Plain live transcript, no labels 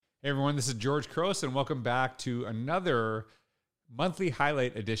Hey everyone, this is George Couros, and welcome back to another monthly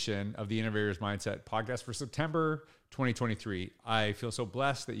highlight edition of the Innovators Mindset podcast for September 2023. I feel so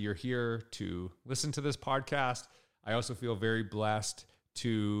blessed that you're here to listen to this podcast. I also feel very blessed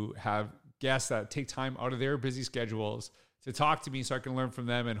to have guests that take time out of their busy schedules to talk to me so I can learn from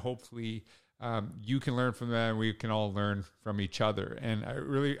them, and hopefully you can learn from them. We can all learn from each other. And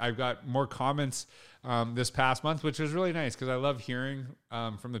I've got more comments this past month, which was really nice because I love hearing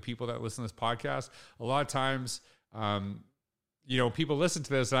from the people that listen to this podcast. A lot of times, people listen to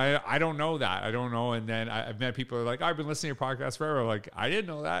this and I don't know that. I don't know. And then I've met people who are like, I've been listening to your podcast forever. Like, I didn't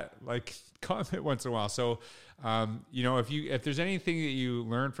know that. Like, comment once in a while. So, if there's anything that you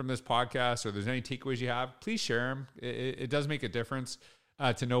learned from this podcast or there's any takeaways you have, please share them. It does make a difference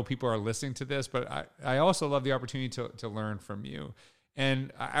to know people are listening to this, but I also love the opportunity to learn from you.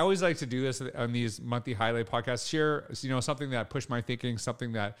 And I always like to do this on these monthly highlight podcasts, share, something that pushed my thinking,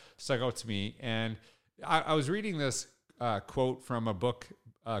 something that stuck out to me. And I was reading this quote from a book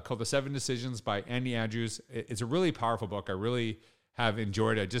called The 7 Decisions by Andy Andrews. It's a really powerful book. I really have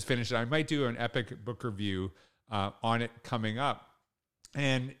enjoyed it. I just finished it. I might do an epic book review on it coming up.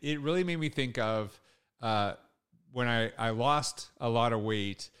 And it really made me think of when I lost a lot of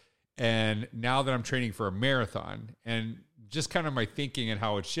weight, and now that I'm training for a marathon, and just kind of my thinking and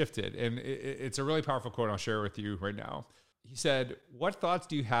how it shifted. And it's a really powerful quote. I'll share it with you right now. He said, "What thoughts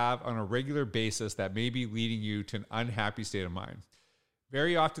do you have on a regular basis that may be leading you to an unhappy state of mind?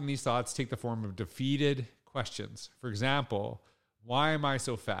 Very often these thoughts take the form of defeated questions. For example, why am I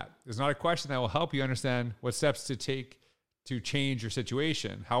so fat? It's not a question that will help you understand what steps to take to change your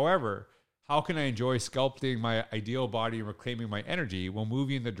situation. However, how can I enjoy sculpting my ideal body and reclaiming my energy while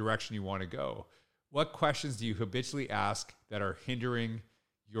moving in the direction you want to go? What questions do you habitually ask that are hindering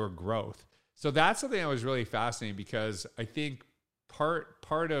your growth?" So that's something that was really fascinating, because I think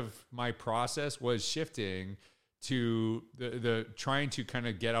part of my process was shifting to the trying to kind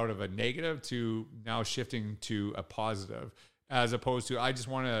of get out of a negative to now shifting to a positive, as opposed to I just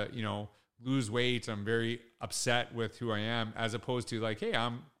want to, lose weight. I'm very upset with who I am, as opposed to like, hey,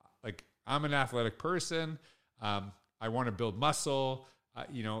 I'm an athletic person. I want to build muscle.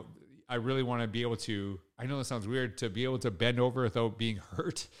 I really want to be able to, I know this sounds weird, to be able to bend over without being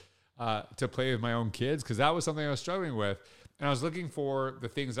hurt, to play with my own kids, because that was something I was struggling with. And I was looking for the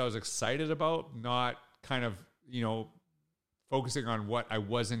things I was excited about, not kind of, focusing on what I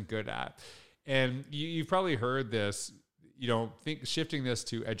wasn't good at. And you've probably heard this, shifting this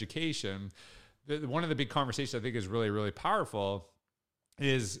to education. One of the big conversations I think is really, really powerful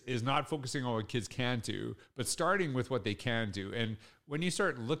is not focusing on what kids can do, but starting with what they can do. And when you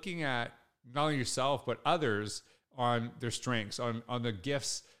start looking at not only yourself, but others on their strengths, on the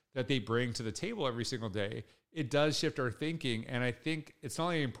gifts that they bring to the table every single day, it does shift our thinking. And I think it's not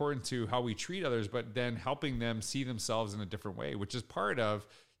only important to how we treat others, but then helping them see themselves in a different way, which is part of,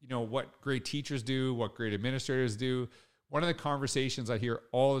 what great teachers do, what great administrators do. One of the conversations I hear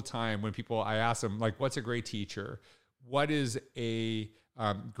all the time when I ask them, like, what's a great teacher? What is a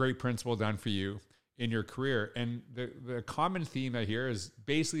great principal done for you in your career? And the common theme I hear is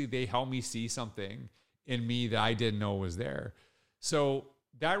basically they help me see something in me that I didn't know was there. So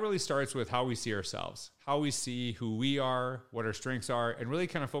that really starts with how we see ourselves, how we see who we are, what our strengths are, and really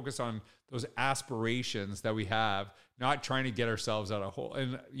kind of focus on those aspirations that we have, not trying to get ourselves out of a hole.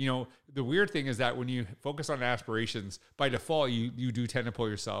 And, the weird thing is that when you focus on aspirations, by default, you do tend to pull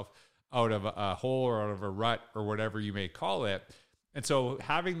yourself out of a hole or out of a rut or whatever you may call it. And so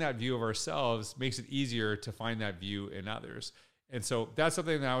having that view of ourselves makes it easier to find that view in others. And so that's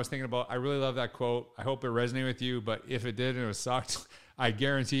something that I was thinking about. I really love that quote. I hope it resonated with you, but if it did and it sucked, I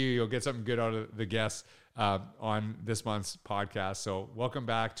guarantee you'll get something good out of the guests on this month's podcast. So welcome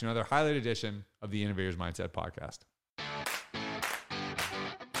back to another highlight edition of the Innovators Mindset podcast.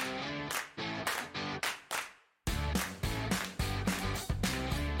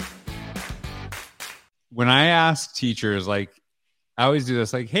 When I ask teachers, I always do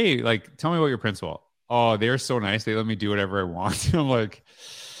this, hey, tell me about your principal. Oh, they're so nice. They let me do whatever I want. I'm like,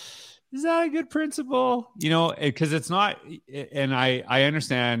 is that a good principal? Because it's not, and I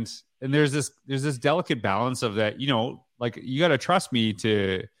understand. And there's this delicate balance of that, you got to trust me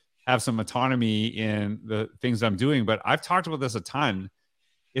to have some autonomy in the things I'm doing. But I've talked about this a ton.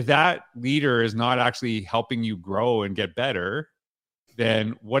 If that leader is not actually helping you grow and get better,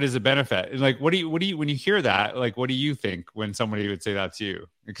 then what is the benefit? And what do you, when you hear that, what do you think when somebody would say that to you?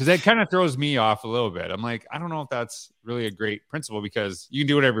 Because that kind of throws me off a little bit. I'm like, I don't know if that's really a great principle, because you can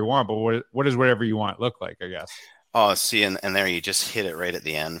do whatever you want, but what does whatever you want look like, I guess? Oh, see, and there you just hit it right at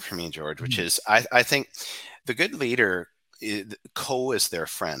the end for me, George, which is, I think the good leader co is their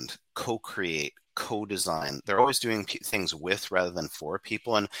friend, co-create, co-design. They're always doing things with rather than for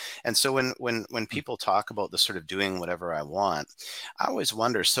people. And so when people talk about the sort of doing whatever I want, I always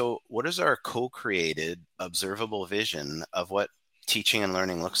wonder, so what is our co-created observable vision of what teaching and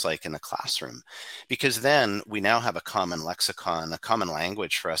learning looks like in the classroom? Because then we now have a common lexicon, a common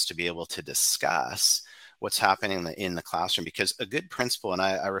language for us to be able to discuss what's happening in the classroom. Because a good principle, and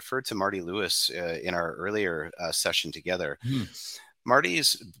I referred to Marty Lewis in our earlier session together.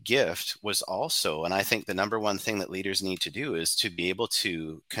 Marty's gift was also, and I think the number one thing that leaders need to do is to be able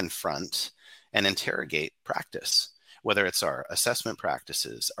to confront and interrogate practice, whether it's our assessment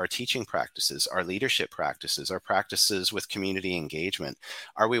practices, our teaching practices, our leadership practices, our practices with community engagement.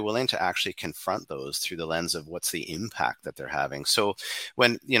 Are we willing to actually confront those through the lens of what's the impact that they're having? So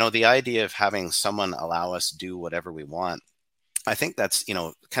when, the idea of having someone allow us do whatever we want, I think that's,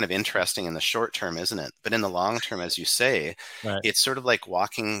 kind of interesting in the short term, isn't it? But in the long term, as you say, Right. It's sort of like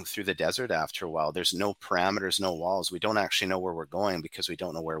walking through the desert after a while. There's no parameters, no walls. We don't actually know where we're going because we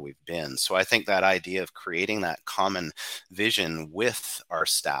don't know where we've been. So I think that idea of creating that common vision with our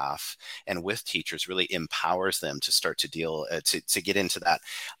staff and with teachers really empowers them to start to deal, to get into that.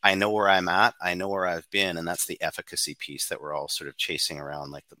 I know where I'm at. I know where I've been. And that's the efficacy piece that we're all sort of chasing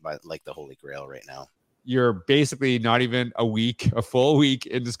around like the Holy Grail right now. You're basically not even a full week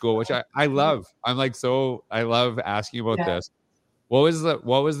into school, which I love. I love asking about this. What was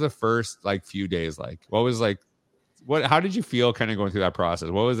the first few days like? How did you feel kind of going through that process?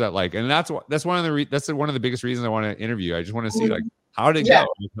 What was that like? And that's one of the biggest reasons I want to interview. I just want to see how did it go?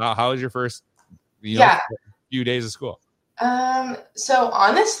 How was your first few days of school? So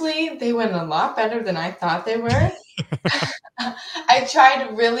honestly, they went a lot better than I thought they were. I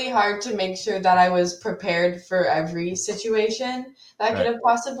tried really hard to make sure that I was prepared for every situation that could have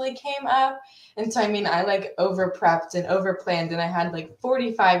possibly came up. And so, I over prepped and over planned, and I had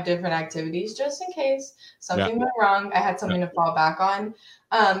 45 different activities just in case something went wrong. I had something to fall back on.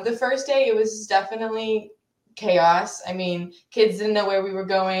 The first day, it was definitely chaos. Kids didn't know where we were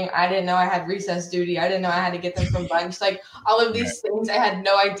going. I didn't know I had recess duty. I didn't know I had to get them from lunch. All of these things, I had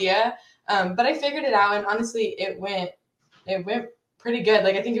no idea. But I figured it out, and honestly, it went pretty good.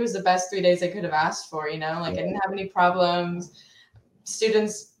 I think it was the best 3 days I could have asked for, I didn't have any problems.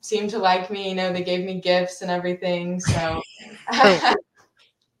 Students seemed to like me, they gave me gifts and everything. So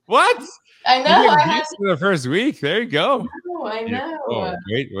what? I know. I had the first week. There you go. I know. Oh,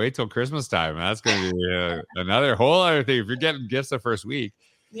 wait till Christmas time. That's going to be another whole other thing. If you're getting gifts the first week,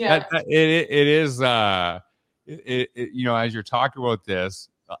 it is. As you're talking about this,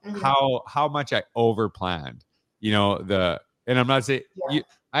 how much I over planned. And I'm not saying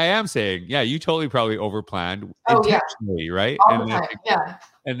I am saying, you totally probably over planned intentionally, right? All the time.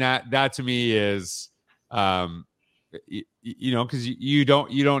 And that to me is, because you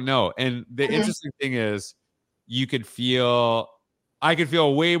don't know. And the interesting thing is, I could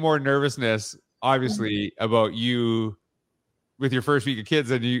feel way more nervousness, obviously, about you with your first week of kids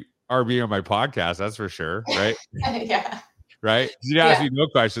than you are being on my podcast. That's for sure, right? Right? You ask me no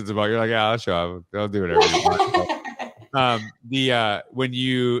questions about. You're like, I'll show up. I'll do whatever you want. When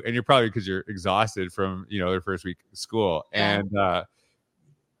you're probably because you're exhausted from their first week of school, and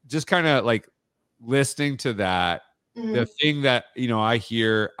just kind of listening to that. The thing that I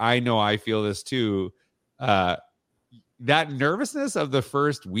hear, I know I feel this too. That nervousness of the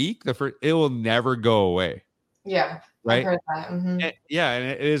first week, it will never go away. Yeah. Right. I've heard that. And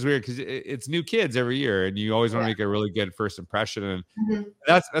it is weird because it's new kids every year, and you always want to make a really good first impression. And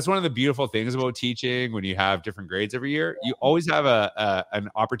that's one of the beautiful things about teaching. When you have different grades every year, you always have an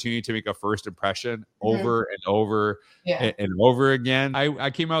opportunity to make a first impression over and over and over again.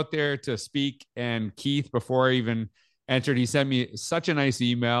 I came out there to speak, and Keith, before I even entered, he sent me such a nice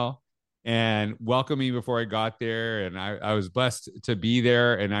email and welcomed me before I got there. And I was blessed to be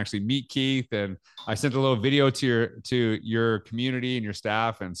there and actually meet Keith. And I sent a little video to your community and your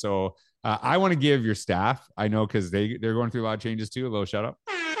staff. And so I want to give your staff, I know, because they're going through a lot of changes too, a little shout out,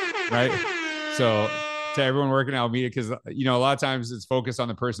 right? So to everyone working at Alameda, because, a lot of times it's focused on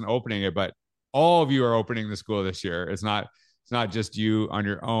the person opening it, but all of you are opening the school this year. It's not just you on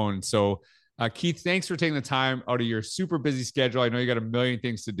your own. So Keith, thanks for taking the time out of your super busy schedule. I know you got a million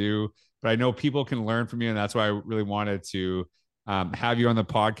things to do, but I know people can learn from you. And that's why I really wanted to have you on the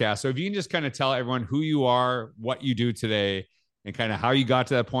podcast. So if you can just kind of tell everyone who you are, what you do today, and kind of how you got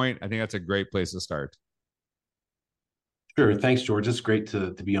to that point, I think that's a great place to start. Sure. Thanks, George. It's great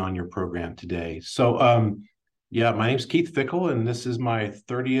to be on your program today. So, my name's Keith Fickle, and this is my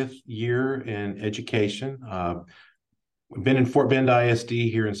 30th year in education. I've been in Fort Bend ISD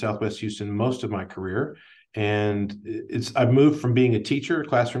here in Southwest Houston most of my career, And I've moved from being a teacher, a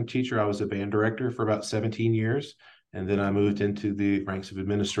classroom teacher. I was a band director for about 17 years. And then I moved into the ranks of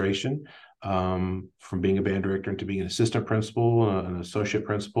administration, from being a band director into being an assistant principal, an associate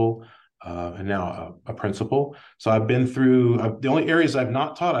principal, and now a principal. So I've been through the only areas I've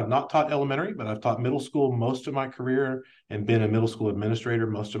not taught elementary, but I've taught middle school most of my career and been a middle school administrator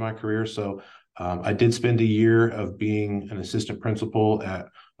most of my career. So I did spend a year of being an assistant principal at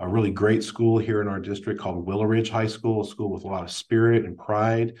a really great school here in our district called Willow Ridge High School, a school with a lot of spirit and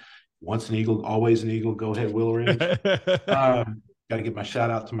pride. Once an Eagle, always an Eagle. Go ahead, Willow Ridge. Got to give my shout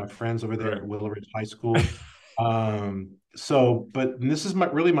out to my friends over there at Willow Ridge High School. But this is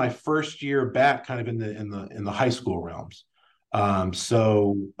really my first year back, kind of in the high school realms. I was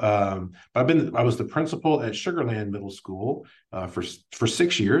the principal at Sugarland Middle School for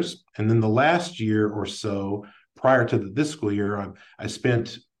 6 years, and then the last year or so prior to this school year, I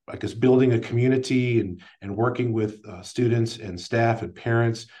spent, I guess, building a community and working with students and staff and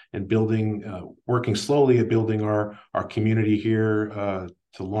parents and working slowly at building our community here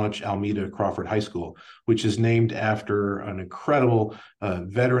to launch Almeda Crawford High School, which is named after an incredible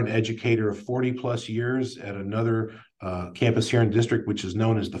veteran educator of 40 plus years at another campus here in the district, which is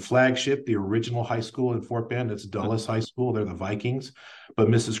known as the flagship, the original high school in Fort Bend. It's Dulles High School. They're the Vikings. But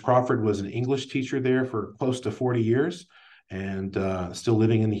Mrs. Crawford was an English teacher there for close to 40 years and still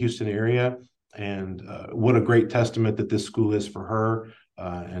living in the Houston area. And what a great testament that this school is for her,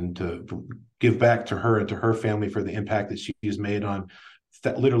 and to give back to her and to her family for the impact that she has made on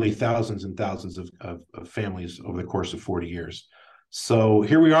literally thousands and thousands of families over the course of 40 years. So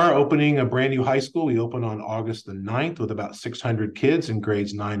here we are opening a brand new high school. We open on August the 9th with about 600 kids in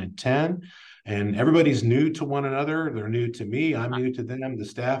grades 9 and 10. And everybody's new to one another. They're new to me. I'm new to them. The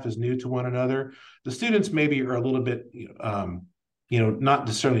staff is new to one another. The students maybe are a little bit, not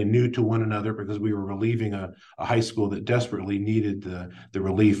necessarily new to one another, because we were relieving a high school that desperately needed the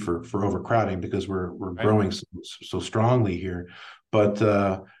relief for overcrowding, because we're growing so strongly here. But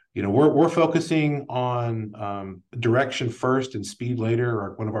we're focusing on direction first and speed later,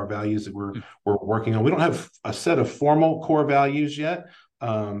 or one of our values that we're working on. We don't have a set of formal core values yet,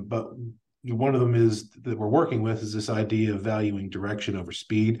 but one of them is that we're working with is this idea of valuing direction over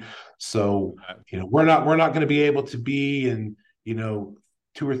speed. So we're not going to be able to be in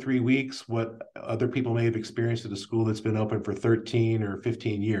 2 or 3 weeks what other people may have experienced at a school that's been open for 13 or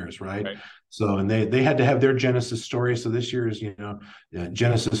 15 years, right? So, and they had to have their Genesis story. So this year is,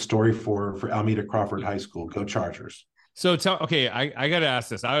 Genesis story for Almeda Crawford High School. Go Chargers. So I got to ask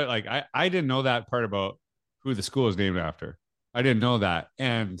this. I didn't know that part about who the school is named after. I didn't know that.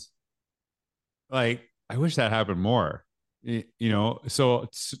 And I wish that happened more, so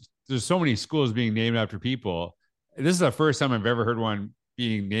there's so many schools being named after people. This is the first time I've ever heard one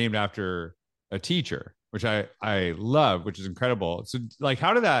being named after a teacher, which I love, which is incredible. So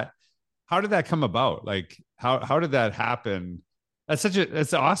how did that come about? How did that happen?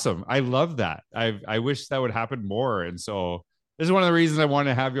 That's awesome. I love that. I wish that would happen more. And so this is one of the reasons I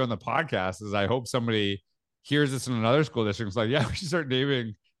wanted to have you on the podcast, is I hope somebody hears this in another school district. It's yeah, we should start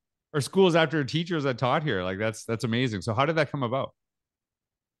naming our schools after teachers that taught here. That's amazing. So how did that come about?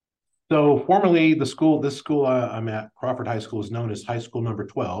 So formerly, this school I'm at, Crawford High School, is known as High School Number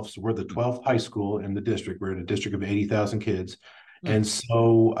 12. So we're the 12th high school in the district. We're in a district of 80,000 kids. And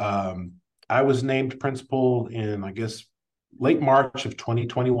so I was named principal in, I guess, late March of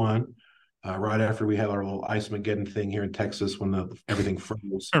 2021, right after we had our little Ice Mageddon thing here in Texas, when everything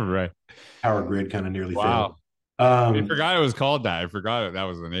froze. Right. Power grid kind of nearly failed. I forgot it was called that. I forgot that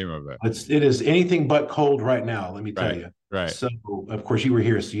was the name of it. It is anything but cold right now, let me tell you. Right. So, of course, you were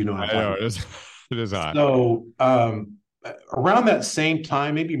here, so you know. It is hot. So, around that same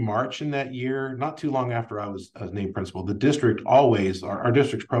time, maybe March in that year, not too long after I was named principal, the district always, our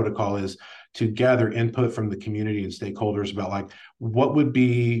district's protocol is to gather input from the community and stakeholders about what would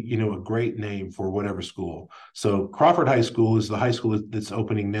be, a great name for whatever school. So Crawford High School is the high school that's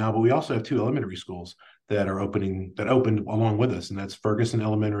opening now, but we also have 2 elementary schools that opened along with us, and that's Ferguson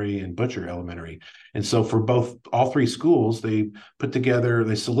Elementary and Butcher Elementary. And so for all 3 schools, they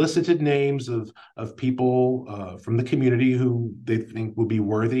solicited names of people from the community who they think would be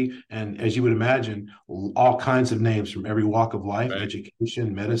worthy. And as you would imagine, all kinds of names from every walk of life,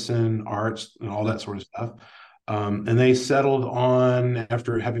 education, medicine, arts, and all that sort of stuff. And they settled on,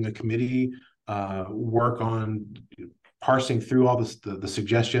 after having a committee work on parsing through all the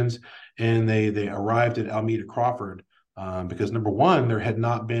suggestions, and they arrived at Almeda Crawford because, number one, there had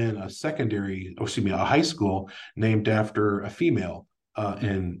not been a high school named after a female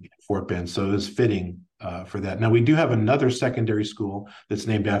in Fort Bend. So it was fitting for that. Now, we do have another secondary school that's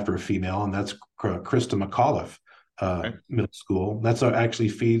named after a female, and that's Krista McAuliffe Middle School. That's actually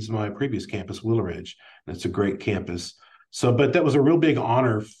feeds my previous campus, Willow Ridge, and it's a great campus. So, but that was a real big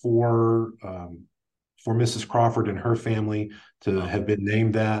honor for Mrs. Crawford and her family to have been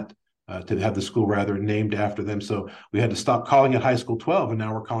named that, to have the school rather named after them. So we had to stop calling it High School 12, and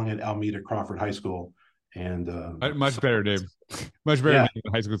now we're calling it Almeda Crawford High School. And much better name, much better name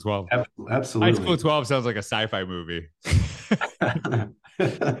than High School 12. Absolutely, High School 12 sounds like a sci-fi movie.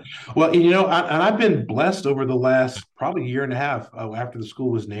 Well, you know, and I've been blessed over the last probably year and a half after the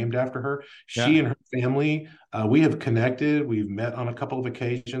school was named after her. She and her family, we have connected. We've met on a couple of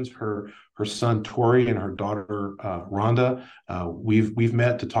occasions. Her son Tori and her daughter Rhonda. We've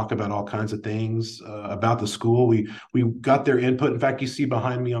met to talk about all kinds of things about the school. We got their input. In fact, you see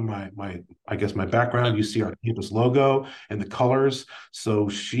behind me on my I guess my background, you see our campus logo and the colors. So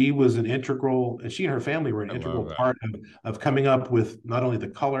she was an integral, and she and her family were an integral part of coming up with not only the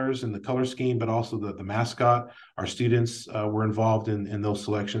colors and the color scheme, but also the mascot. Our students were involved in those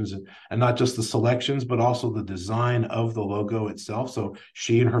selections, and not just the selections, but also the design of the logo itself. So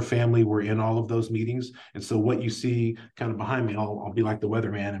she and her family were in all of those meetings. And so what you see kind of behind me, I'll be like the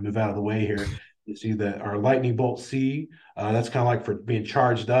weatherman and move out of the way here. You see that our lightning bolt C, that's kind of like for being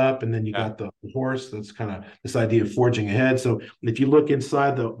charged up. And then you got the horse. That's kind of this idea of forging ahead. So if you look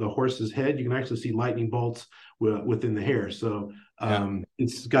inside the horse's head, you can actually see lightning bolts within the hair. So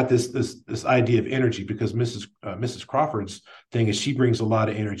it's got this idea of energy, because Mrs. Crawford's thing is she brings a lot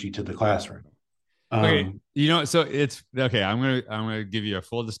of energy to the classroom. Okay, you know, so it's okay. I'm gonna give you a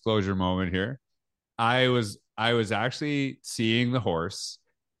full disclosure moment here. I was actually seeing the horse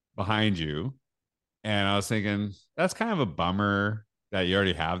behind you, and I was thinking that's kind of a bummer that you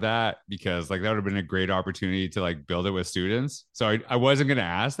already have that, because like that would have been a great opportunity to like build it with students. So I wasn't gonna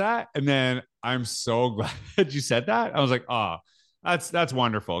ask that, and then I'm so glad that you said that. I was like, oh, that's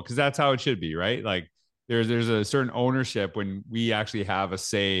wonderful, because that's how it should be, right? Like there's a certain ownership when we actually have a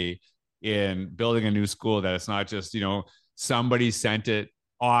say in building a new school, that it's not just, you know, somebody sent it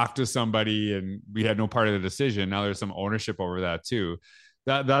off to somebody and we had no part of the decision. Now there's some ownership over that too.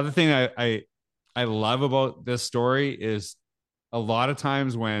 The other thing I love about this story is a lot of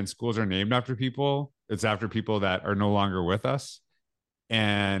times when schools are named after people, it's after people that are no longer with us.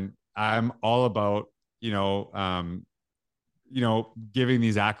 And I'm all about, giving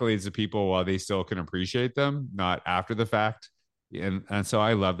these accolades to people while they still can appreciate them, not after the fact. And so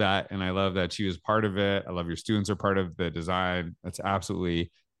I love that. And I love that she was part of it. I love your students are part of the design. That's absolutely,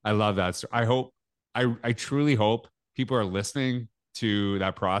 I love that. So I truly hope people are listening to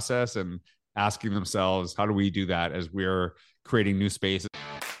that process and asking themselves, how do we do that as we're creating new spaces?